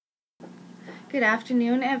Good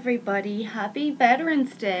afternoon, everybody. Happy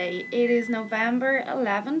Veterans Day. It is November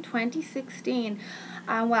 11, 2016,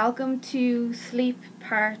 and welcome to Sleep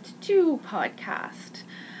Part 2 podcast.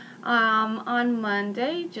 On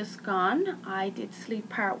Monday, just gone, I did Sleep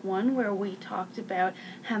Part 1, where we talked about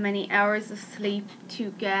how many hours of sleep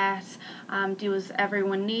to get. Does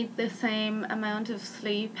everyone need the same amount of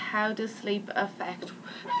sleep? How does sleep affect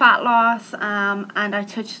fat loss? And I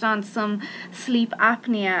touched on some sleep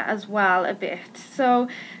apnea as well a bit. So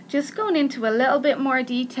just going into a little bit more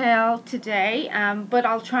detail today, but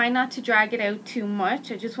I'll try not to drag it out too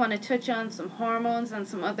much. I just want to touch on some hormones and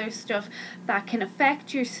some other stuff that can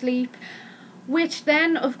affect your sleep, which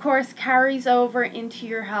then of course carries over into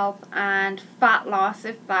your health and fat loss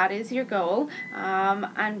if that is your goal.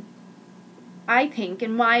 And I think,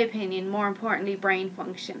 in my opinion, more importantly, brain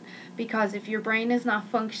function. Because if your brain is not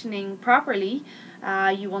functioning properly,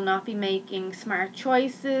 you will not be making smart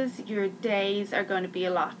choices. Your days are going to be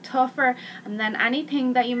a lot tougher. And then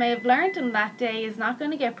anything that you may have learned in that day is not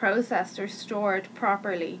going to get processed or stored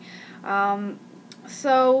properly.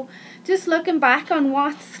 So just looking back on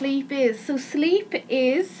what sleep is. So sleep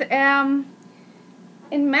is, in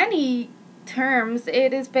many terms,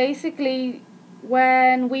 it is basically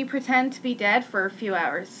when we pretend to be dead for a few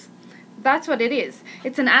hours. That's what it is.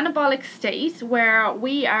 It's an anabolic state where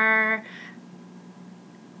we are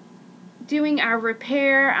doing our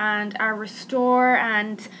repair and our restore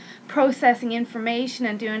and processing information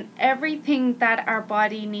and doing everything that our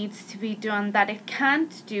body needs to be done that it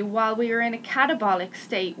can't do while we are in a catabolic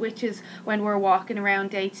state, which is when we're walking around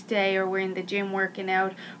day to day or we're in the gym working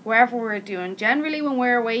out, wherever we're doing. Generally, when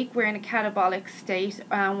we're awake, we're in a catabolic state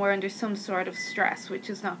and we're under some sort of stress, which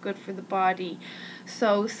is not good for the body.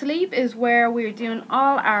 So sleep is where we're doing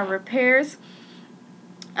all our repairs,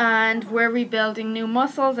 and we're rebuilding new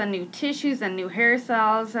muscles and new tissues and new hair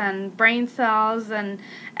cells and brain cells and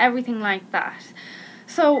everything like that.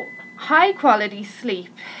 So high quality sleep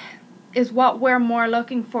is what we're more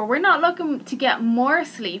looking for. We're not looking to get more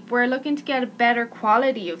sleep, we're looking to get a better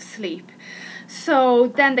quality of sleep. So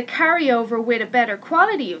then the carryover with a better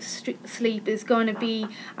quality of sleep is going to be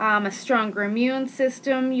a stronger immune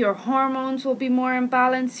system. Your hormones will be more in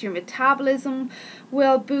balance. Your metabolism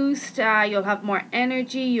will boost. You'll have more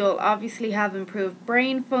energy. You'll obviously have improved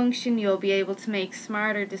brain function. You'll be able to make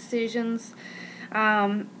smarter decisions.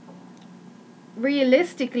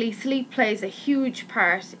 Realistically, sleep plays a huge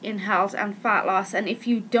part in health and fat loss. And if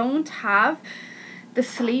you don't have the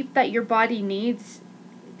sleep that your body needs,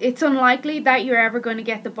 it's unlikely that you're ever going to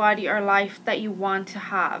get the body or life that you want to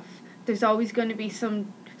have. There's always going to be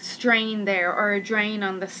some strain there or a drain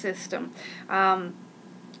on the system.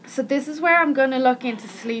 So this is where I'm going to look into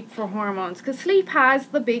sleep for hormones, because sleep has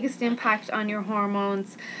the biggest impact on your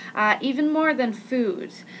hormones, even more than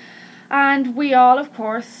food. And we all, of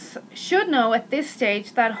course, should know at this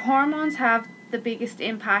stage that hormones have the biggest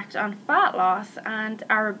impact on fat loss and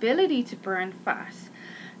our ability to burn fat.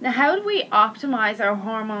 Now, how do we optimize our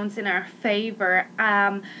hormones in our favor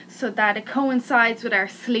so that it coincides with our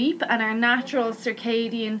sleep and our natural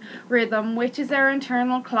circadian rhythm, which is our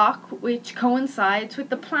internal clock, which coincides with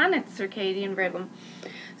the planet's circadian rhythm?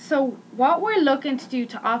 So what we're looking to do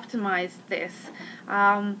to optimize this,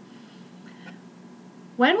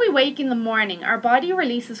 when we wake in the morning, our body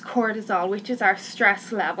releases cortisol, which is our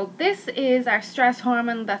stress level. This is our stress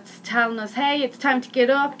hormone that's telling us, hey, it's time to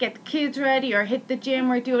get up, get the kids ready, or hit the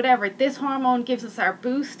gym, or do whatever. This hormone gives us our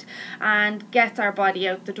boost and gets our body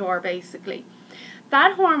out the door, basically.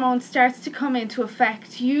 That hormone starts to come into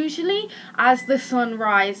effect usually as the sun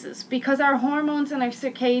rises, because our hormones and our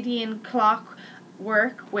circadian clock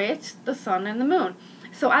work with the sun and the moon.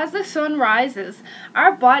 So as the sun rises,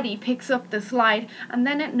 our body picks up this light and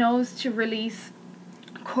then it knows to release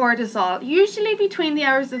cortisol, usually between the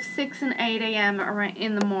hours of 6 and 8 a.m.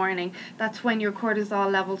 in the morning. That's when your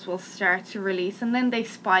cortisol levels will start to release, and then they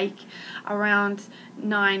spike around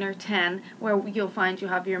 9 or 10, where you'll find you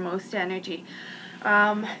have your most energy.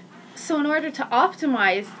 So in order to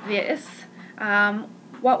optimize this,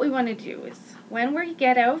 what we want to do is, when we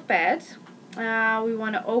get out of bed, we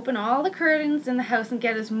want to open all the curtains in the house and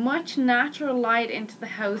get as much natural light into the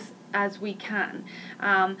house as we can.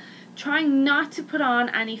 Trying not to put on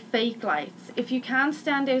any fake lights. If you can,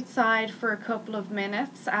 stand outside for a couple of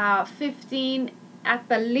minutes, 15 at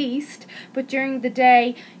the least, but during the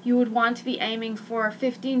day you would want to be aiming for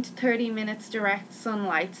 15 to 30 minutes direct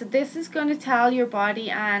sunlight. So this is going to tell your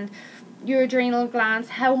body and your adrenal glands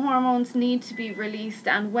how hormones need to be released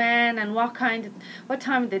and when and what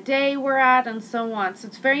time of the day we're at and so on. So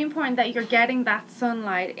it's very important that you're getting that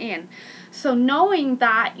sunlight in. So knowing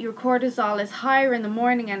that your cortisol is higher in the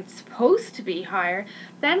morning and it's supposed to be higher,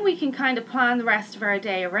 then we can kind of plan the rest of our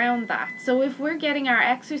day around that. So if we're getting our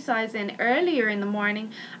exercise in earlier in the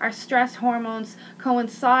morning, our stress hormones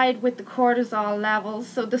coincide with the cortisol levels.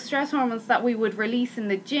 So the stress hormones that we would release in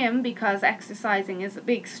the gym, because exercising is a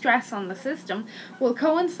big stress on the system, will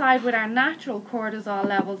coincide with our natural cortisol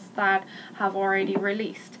levels that have already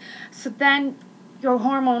released. So then your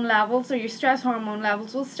hormone levels or your stress hormone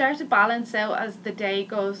levels will start to balance out as the day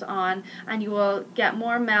goes on, and you will get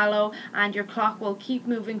more mellow, and your clock will keep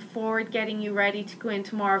moving forward, getting you ready to go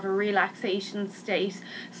into more of a relaxation state.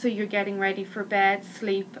 So you're getting ready for bed,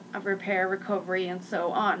 sleep, repair, recovery, and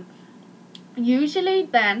so on. Usually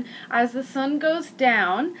then, as the sun goes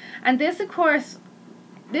down, and this of course,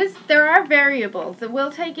 there are variables that will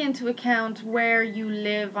take into account where you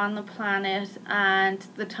live on the planet and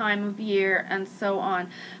the time of year and so on.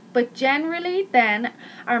 But generally then,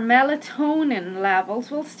 our melatonin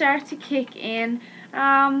levels will start to kick in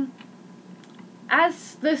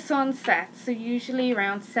as the sun sets. So usually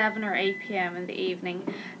around 7 or 8 p.m. in the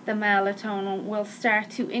evening, the melatonin will start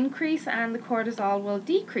to increase and the cortisol will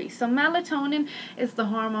decrease. So melatonin is the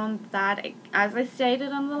hormone that, as I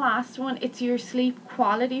stated on the last one, it's your sleep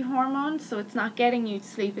quality hormone. So it's not getting you to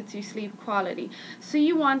sleep, it's your sleep quality. So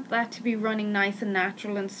you want that to be running nice and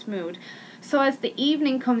natural and smooth. So as the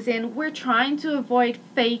evening comes in, we're trying to avoid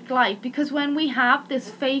fake light, because when we have this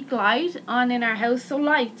fake light on in our house, so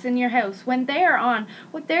lights in your house, when they're on,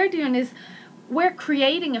 what they're doing is we're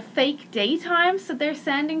creating a fake daytime. So they're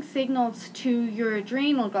sending signals to your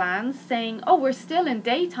adrenal glands saying, oh, we're still in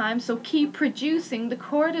daytime, so keep producing the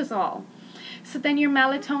cortisol. So then your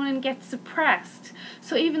melatonin gets suppressed.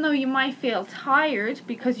 So even though you might feel tired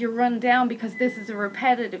because you're run down, because this is a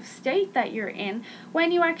repetitive state that you're in,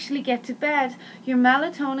 when you actually get to bed, your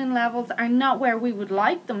melatonin levels are not where we would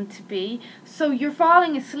like them to be. So you're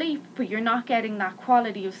falling asleep, but you're not getting that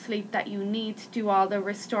quality of sleep that you need to do all the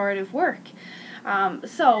restorative work.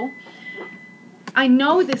 So I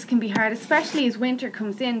know this can be hard, especially as winter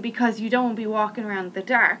comes in, because you don't want to be walking around in the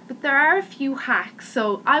dark. But there are a few hacks.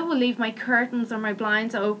 So I will leave my curtains or my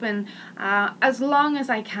blinds open as long as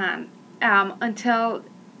I can until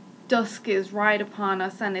dusk is right upon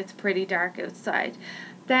us and it's pretty dark outside.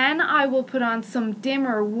 Then I will put on some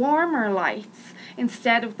dimmer, warmer lights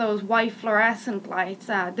instead of those white fluorescent lights.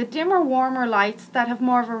 The dimmer, warmer lights that have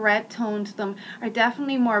more of a red tone to them are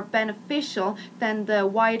definitely more beneficial than the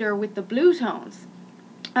whiter with the blue tones.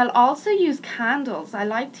 I'll also use candles. I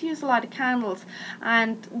like to use a lot of candles,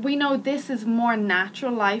 and we know this is more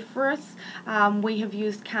natural life for us. We have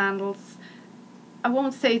used candles, I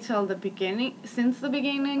won't say since the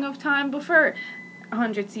beginning of time, but for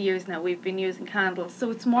hundreds of years now we've been using candles, so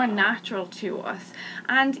it's more natural to us.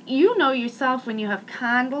 And you know yourself, when you have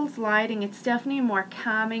candles lighting, it's definitely a more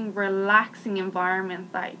calming, relaxing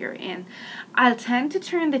environment that you're in. I'll tend to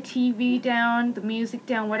turn the TV down, the music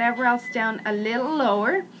down, whatever else down a little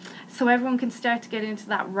lower, so everyone can start to get into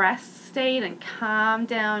that rest state and calm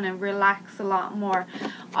down and relax a lot more.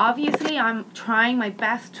 Obviously, I'm trying my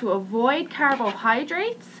best to avoid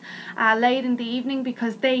carbohydrates late in the evening,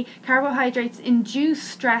 because carbohydrates induce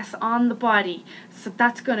stress on the body. So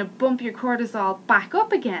that's going to bump your cortisol back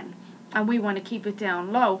up again, and we want to keep it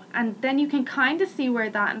down low. And then you can kind of see where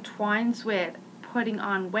that entwines with putting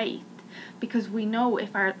on weight, because we know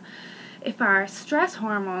if our stress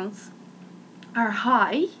hormones are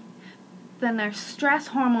high, then our stress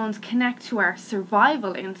hormones connect to our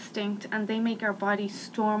survival instinct, and they make our body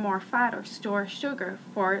store more fat or store sugar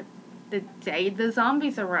for the day the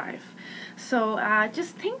zombies arrive. So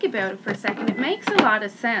just think about it for a second. It makes a lot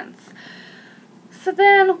of sense. So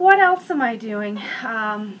then what else am I doing?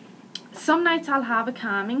 Some nights I'll have a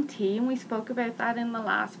calming tea, and we spoke about that in the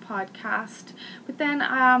last podcast. But then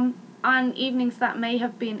on evenings that may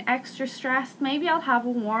have been extra stressed, maybe I'll have a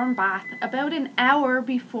warm bath about an hour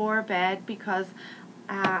before bed, because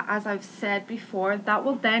as I've said before, that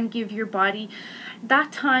will then give your body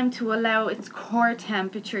that time to allow its core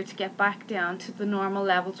temperature to get back down to the normal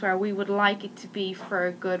levels where we would like it to be for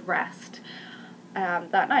a good rest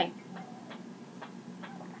that night.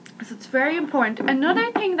 So it's very important.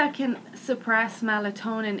 Another thing that can suppress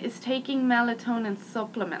melatonin is taking melatonin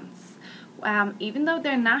supplements. Even though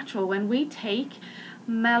they're natural, when we take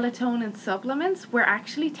melatonin supplements, we're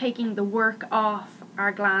actually taking the work off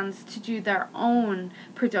our glands to do their own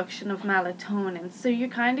production of melatonin. So you're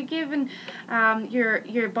kind of giving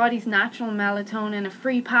your body's natural melatonin a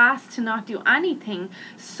free pass to not do anything.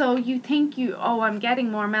 So you think I'm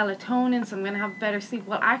getting more melatonin, so I'm going to have better sleep.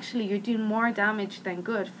 Well, actually, you're doing more damage than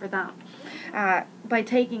good for that. By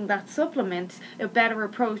taking that supplement, a better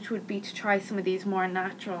approach would be to try some of these more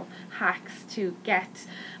natural hacks to get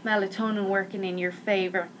melatonin working in your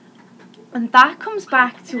favor. And that comes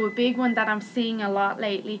back to a big one that I'm seeing a lot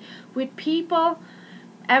lately with people.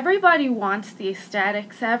 Everybody wants the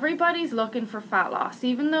aesthetics. Everybody's looking for fat loss,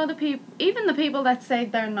 even the people that say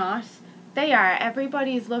they're not, they are.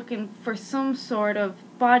 Everybody's looking for some sort of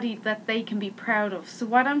body that they can be proud of. So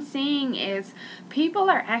what I'm seeing is people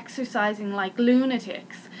are exercising like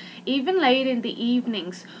lunatics, even late in the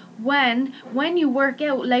evenings. When you work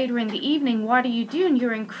out later in the evening, what are you doing?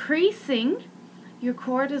 You're increasing your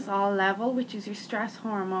cortisol level, which is your stress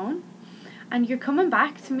hormone, and you're coming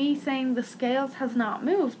back to me saying the scales has not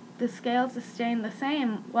moved. The scales is staying the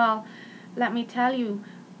same. Well, let me tell you,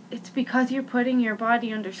 it's because you're putting your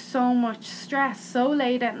body under so much stress so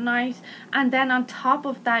late at night, and then on top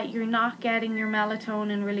of that, you're not getting your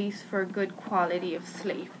melatonin release for a good quality of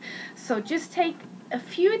sleep. So just take a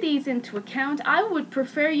few of these into account. I would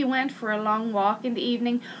prefer you went for a long walk in the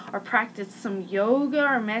evening or practice some yoga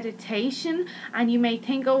or meditation, and you may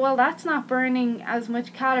think, oh well, that's not burning as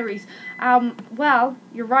much calories. Well,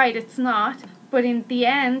 you're right, it's not. But at the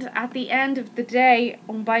end of the day,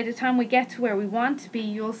 and by the time we get to where we want to be,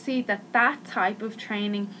 you'll see that type of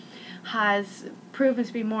training has proven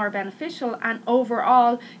to be more beneficial, and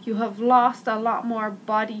overall you have lost a lot more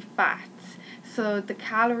body fat. So the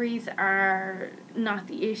calories are not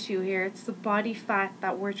the issue here. It's the body fat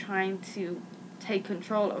that we're trying to take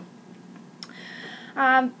control of.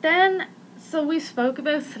 So we spoke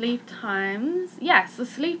about sleep times. Yes, the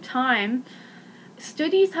sleep time.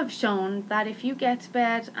 Studies have shown that if you get to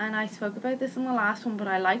bed, and I spoke about this in the last one, but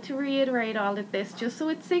I like to reiterate all of this just so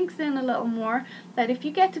it sinks in a little more, that if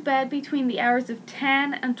you get to bed between the hours of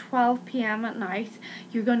 10 and 12 p.m. at night,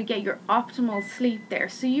 you're going to get your optimal sleep there.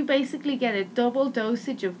 So you basically get a double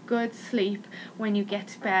dosage of good sleep when you get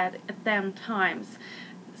to bed at them times.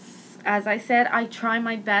 As I said, I try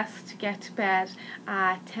my best to get to bed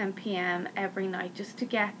at 10 p.m. every night just to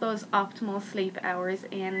get those optimal sleep hours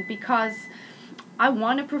in, because I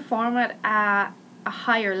want to perform at a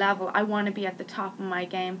higher level. I want to be at the top of my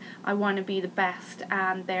game. I want to be the best,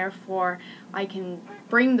 and therefore I can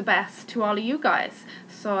bring the best to all of you guys.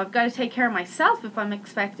 So I've got to take care of myself if I'm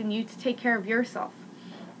expecting you to take care of yourself.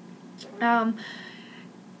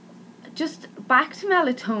 Just back to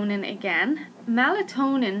melatonin again.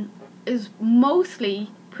 Melatonin is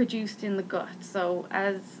mostly produced in the gut. So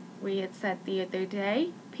as we had said the other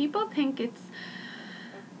day, people think it's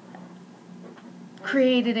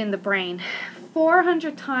created in the brain.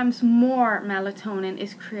 400 times more melatonin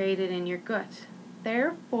is created in your gut.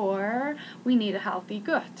 Therefore, we need a healthy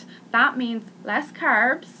gut. That means less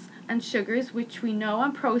carbs and sugars, which we know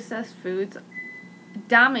on processed foods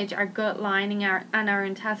damage our gut lining and our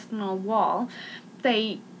intestinal wall.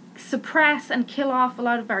 They suppress and kill off a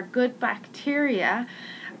lot of our good bacteria.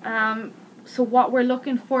 So what we're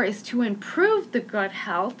looking for is to improve the gut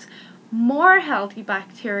health, more healthy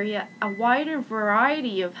bacteria, a wider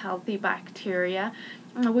variety of healthy bacteria.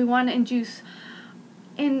 We want to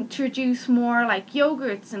introduce more like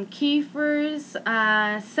yogurts and kefirs,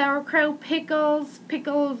 sauerkraut,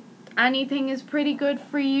 pickled anything is pretty good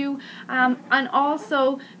for you, and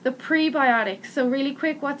also the prebiotics. So really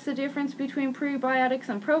quick, what's the difference between prebiotics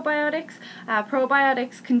and probiotics?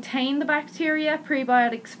 Probiotics contain the bacteria,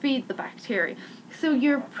 prebiotics feed the bacteria. So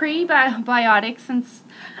your prebiotics, and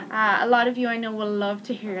a lot of you I know will love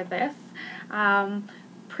to hear this,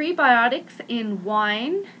 prebiotics in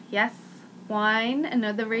wine, yes, wine,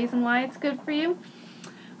 another reason why it's good for you.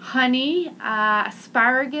 Honey,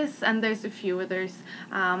 asparagus, and there's a few others.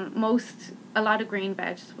 A lot of green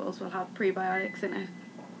vegetables will have prebiotics in it.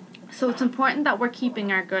 So it's important that we're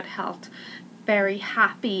keeping our gut health very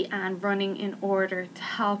happy and running in order to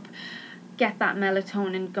help get that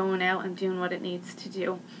melatonin going out and doing what it needs to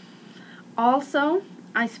do. Also,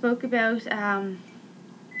 I spoke about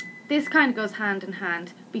this kind of goes hand in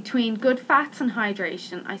hand between good fats and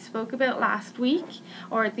hydration. I spoke about last week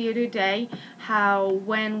or the other day how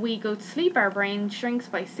when we go to sleep our brain shrinks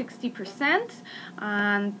by 60%,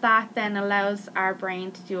 and that then allows our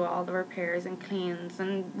brain to do all the repairs and cleans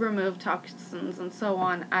and remove toxins and so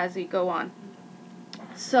on as we go on.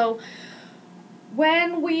 So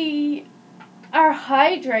when we are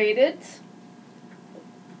hydrated,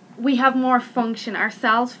 we have more function. Our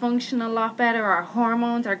cells function a lot better, our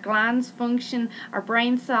hormones, our glands function, our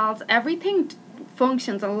brain cells, everything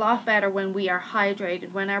functions a lot better when we are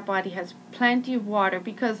hydrated, when our body has plenty of water,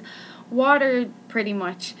 because water pretty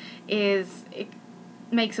much it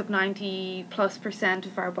makes up 90+%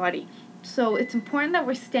 of our body. So it's important that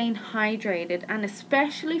we're staying hydrated, and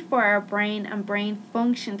especially for our brain and brain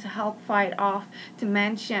function, to help fight off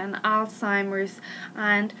dementia and Alzheimer's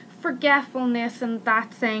and forgetfulness, and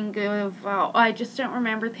that saying of I just don't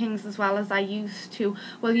remember things as well as I used to.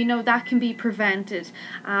 Well, that can be prevented,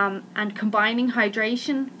 and combining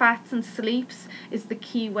hydration, fats and sleeps is the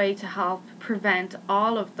key way to help prevent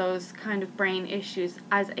all of those kind of brain issues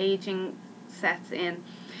as aging sets in.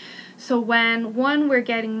 So when we're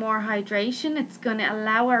getting more hydration, it's going to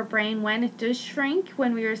allow our brain, when it does shrink,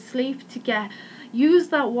 when we're asleep, to use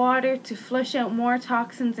that water to flush out more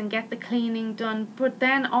toxins and get the cleaning done. But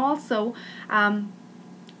then also,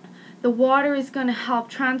 the water is going to help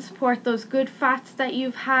transport those good fats that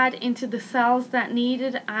you've had into the cells that need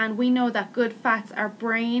it, and we know that good fats are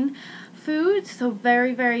brain food, so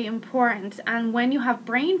very, very important. And when you have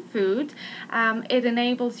brain food, it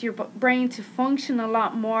enables your brain to function a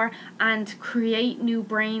lot more and create new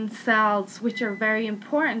brain cells, which are very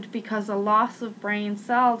important, because a loss of brain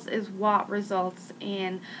cells is what results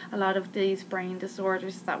in a lot of these brain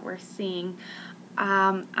disorders that we're seeing.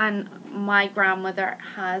 And my grandmother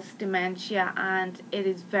has dementia, and it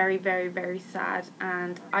is very, very, very sad,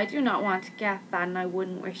 and I do not want to get that, and I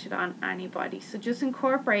wouldn't wish it on anybody. So just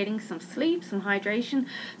incorporating some sleep, some hydration,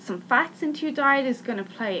 some fats into your diet is going to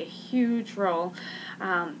play a huge role.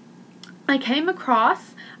 I came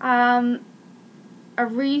across a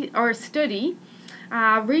study.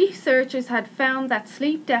 Researchers had found that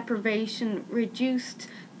sleep deprivation reduced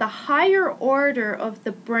the higher order of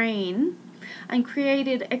the brain and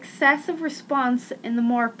created excessive response in the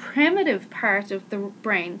more primitive part of the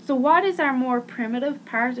brain. So what is our more primitive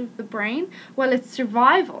part of the brain? Well, it's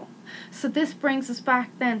survival. So this brings us back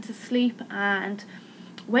then to sleep and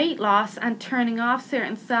weight loss and turning off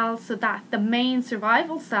certain cells so that the main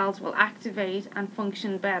survival cells will activate and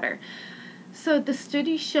function better. So the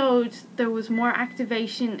study showed there was more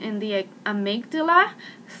activation in the amygdala.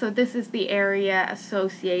 So this is the area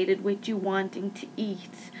associated with you wanting to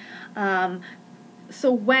eat.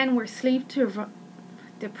 So when we're sleep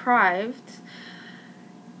deprived,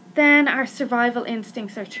 then our survival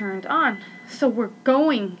instincts are turned on. So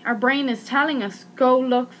our brain is telling us, go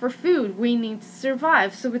look for food. We need to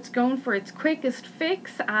survive. So it's going for its quickest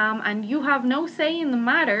fix, and you have no say in the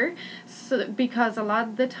matter. So because a lot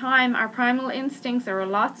of the time our primal instincts are a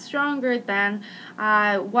lot stronger than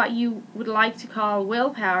what you would like to call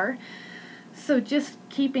willpower. So just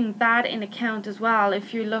keeping that in account as well,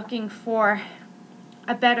 if you're looking for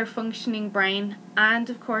a better functioning brain and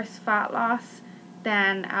of course fat loss,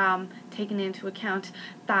 then taking into account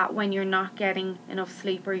that when you're not getting enough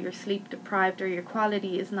sleep, or you're sleep deprived, or your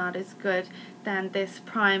quality is not as good, then this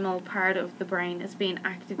primal part of the brain is being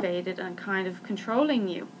activated and kind of controlling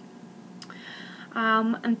you.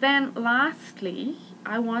 And then lastly,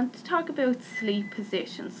 I want to talk about sleep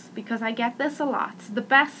positions, because I get this a lot. The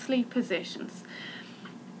best sleep positions.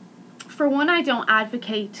 For one, I don't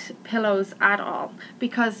advocate pillows at all,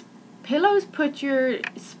 because pillows put your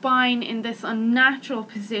spine in this unnatural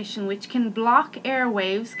position, which can block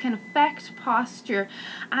airwaves, can affect posture,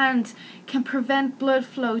 and can prevent blood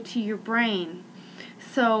flow to your brain.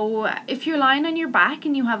 So if you're lying on your back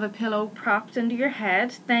and you have a pillow propped under your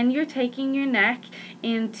head, then you're taking your neck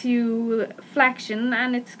into flexion,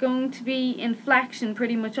 and it's going to be in flexion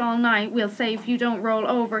pretty much all night, we'll say, if you don't roll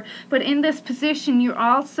over. But in this position, you're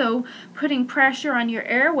also putting pressure on your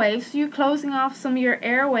airways, so you're closing off some of your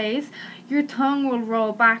airways. Your tongue will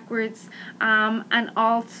roll backwards, and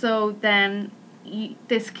also then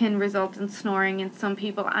this can result in snoring in some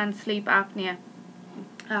people and sleep apnea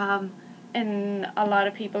in a lot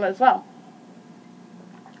of people as well.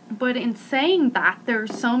 But in saying that, there are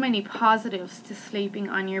so many positives to sleeping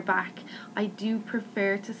on your back. I do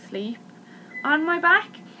prefer to sleep on my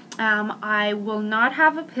back. I will not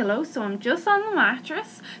have a pillow, so I'm just on the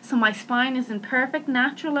mattress. So my spine is in perfect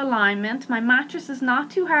natural alignment. My mattress is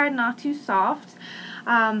not too hard, not too soft.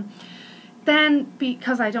 Then,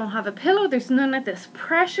 because I don't have a pillow, there's none of this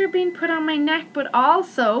pressure being put on my neck. But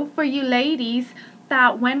also, for you ladies,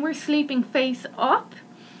 that when we're sleeping face up,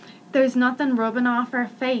 there's nothing rubbing off our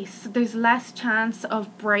face. There's less chance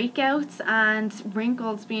of breakouts and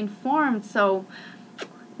wrinkles being formed. So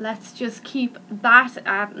let's just keep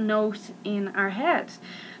that note in our head.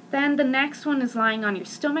 Then the next one is lying on your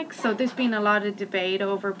stomach. So there's been a lot of debate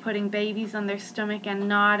over putting babies on their stomach and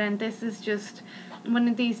not, and this is just one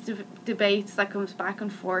of these debates that comes back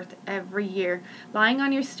and forth every year. Lying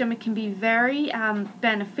on your stomach can be very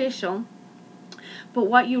beneficial, but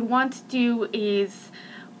what you'd want to do is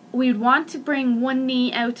we'd want to bring one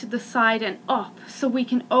knee out to the side and up so we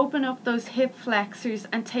can open up those hip flexors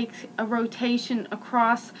and take a rotation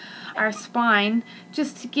across our spine,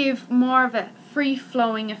 just to give more of a free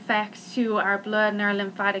flowing effect to our blood and our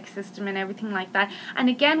lymphatic system and everything like that. And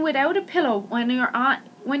again, without a pillow, when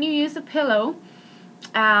you use a pillow,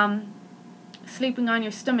 sleeping on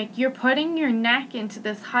your stomach, you're putting your neck into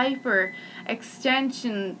this hyper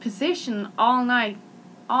extension position all night.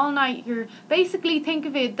 You're basically, think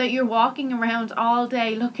of it that you're walking around all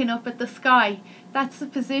day looking up at the sky. That's the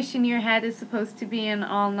position your head is supposed to be in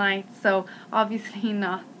all night. So obviously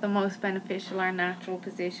not the most beneficial or natural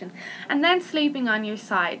position. And then sleeping on your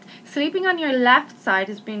side. Sleeping on your left side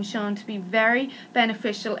has been shown to be very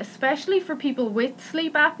beneficial, especially for people with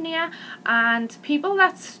sleep apnea and people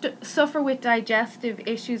that suffer with digestive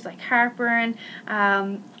issues like heartburn,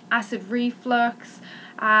 acid reflux,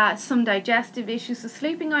 some digestive issues. So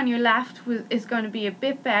sleeping on your left is going to be a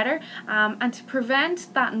bit better, and to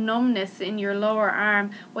prevent that numbness in your lower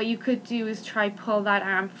arm, what you could do is try pull that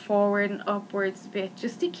arm forward and upwards a bit,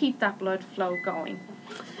 just to keep that blood flow going.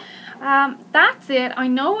 That's it. I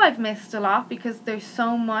know I've missed a lot because there's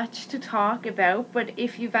so much to talk about, but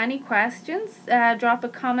if you've any questions, drop a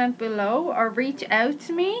comment below or reach out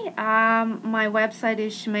to me. My website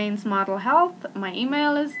is Shemaine's Model Health. My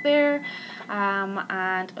email is there,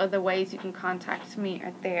 and other ways you can contact me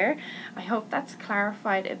are there. I hope that's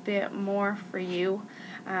clarified a bit more for you.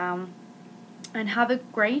 And have a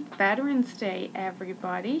great Veterans Day,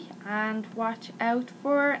 everybody, and watch out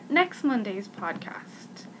for next Monday's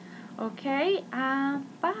podcast. Okay,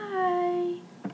 bye.